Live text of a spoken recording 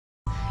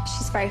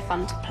very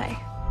fun to play.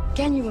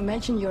 Can you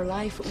imagine your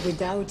life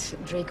without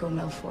Draco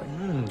Malfoy?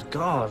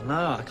 God,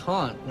 no, I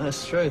can't.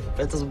 That's true.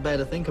 That doesn't bear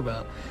to think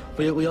about.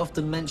 We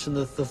often mention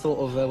the thought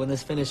of when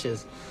this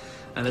finishes.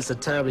 And it's a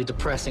terribly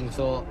depressing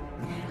thought.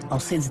 Al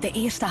sinds de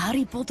eerste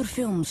Harry Potter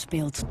film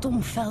speelt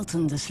Tom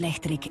Felton de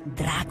slechterik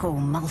Draco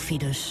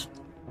Malfidus.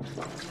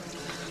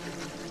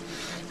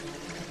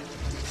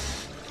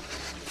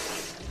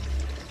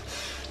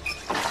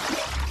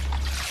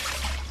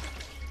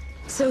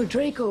 So,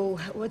 Draco,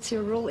 what's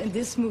your role in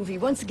this movie?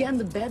 Once again,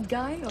 the bad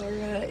guy, or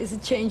is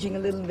it changing a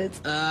little bit?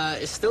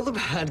 It's still the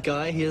bad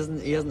guy. He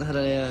hasn't had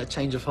a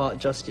change of heart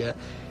just yet.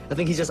 I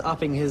think he's just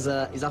upping his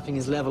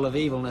level of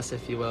evilness,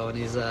 if you will, and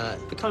he's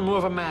becoming more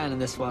of a man in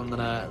this one than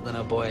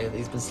a boy.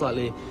 He's been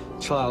slightly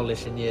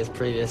childish in years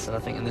previous, and I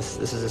think this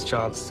is his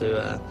chance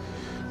to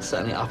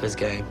certainly up his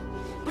game.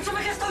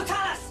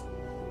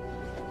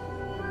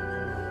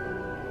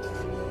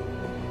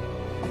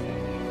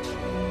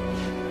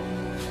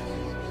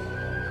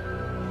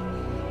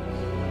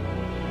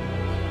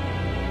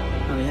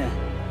 Oh, yeah.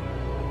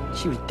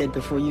 She was dead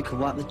before you could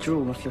wipe the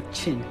drool off your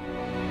chin.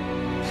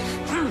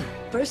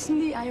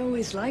 Personally, I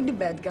always like the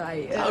bad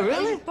guy. Oh,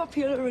 really?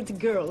 Popular with the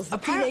girls, the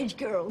teenage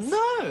girls.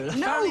 No,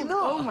 apparently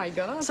not. Oh my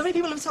God! So many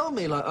people have told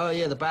me, like, oh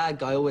yeah, the bad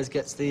guy always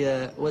gets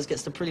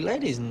the pretty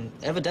ladies, and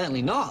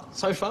evidently not.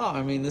 So far,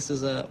 I mean, this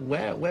is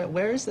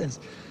where is this?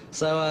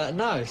 So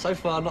no, so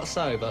far not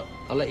so, but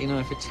I'll let you know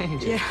if it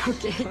changes. Yeah,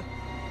 okay.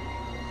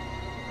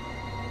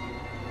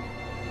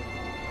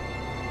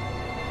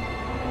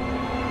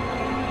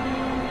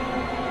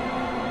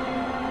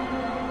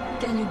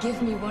 Can you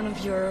give me one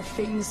of your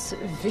famous,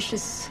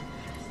 vicious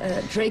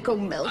Draco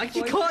Malfoy?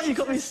 You can't. You've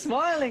got me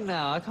smiling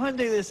now. I can't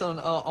do this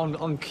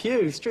on cue.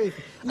 It's true.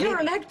 You're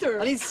an actor.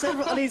 I need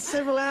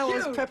several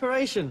hours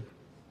preparation.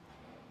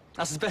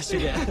 That's as best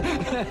you get.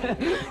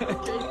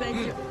 Okay,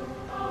 thank you.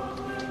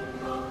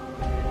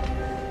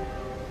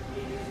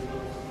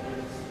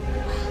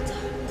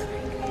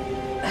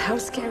 How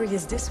scary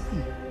is this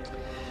one?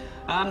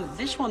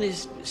 This one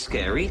is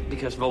scary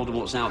because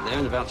Voldemort's out there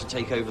and about to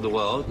take over the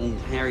world, and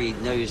Harry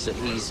knows that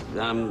he's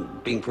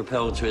being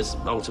propelled to his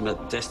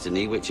ultimate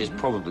destiny, which is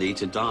probably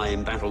to die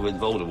in battle with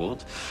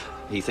Voldemort,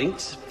 he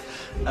thinks.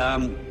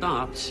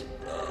 But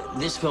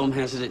this film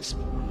has at its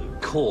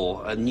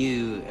core a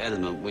new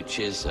element, which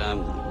is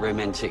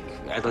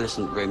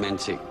adolescent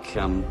romantic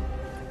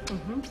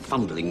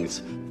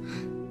fumblings.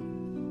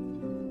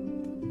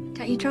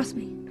 Don't you trust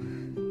me?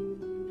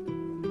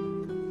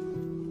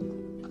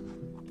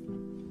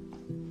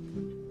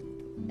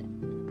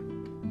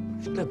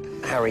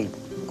 Harry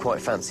quite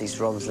fancies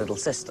Ron's little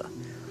sister,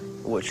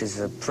 which is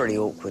a pretty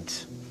awkward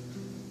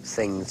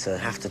thing to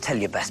have to tell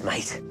your best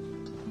mate.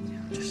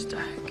 Just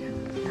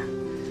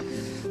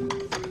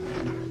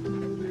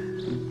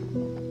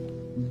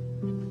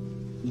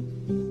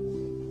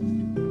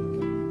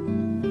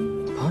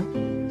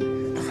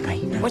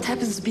What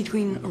happens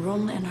between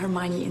Ron and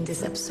Hermione in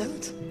this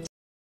episode?